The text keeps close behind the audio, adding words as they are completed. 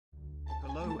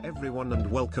everyone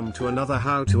and welcome to another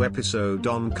how-to episode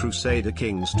on Crusader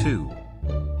Kings 2.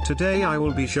 Today I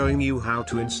will be showing you how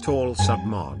to install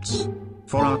submods.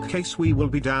 For our case we will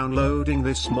be downloading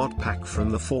this mod pack from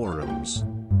the forums.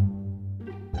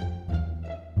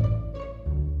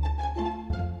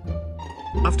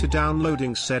 After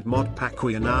downloading said mod pack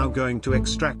we are now going to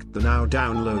extract the now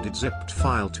downloaded zipped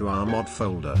file to our mod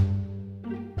folder.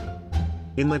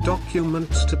 In the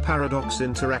documents to Paradox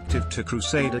Interactive to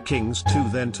Crusader Kings 2,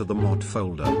 then to the mod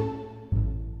folder.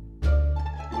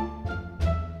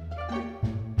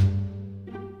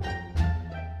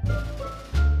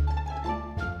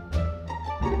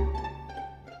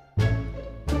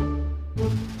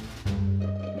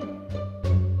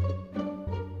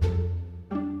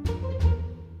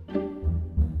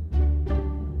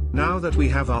 Now that we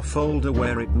have our folder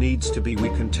where it needs to be, we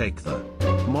can take the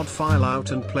mod file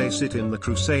out and place it in the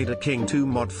Crusader King 2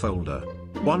 mod folder.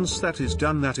 Once that is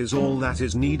done, that is all that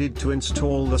is needed to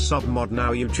install the submod.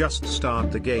 Now you just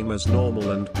start the game as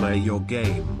normal and play your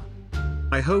game.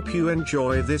 I hope you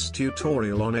enjoy this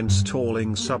tutorial on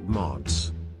installing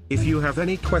submods. If you have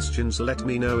any questions, let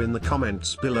me know in the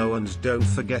comments below and don't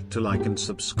forget to like and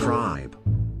subscribe.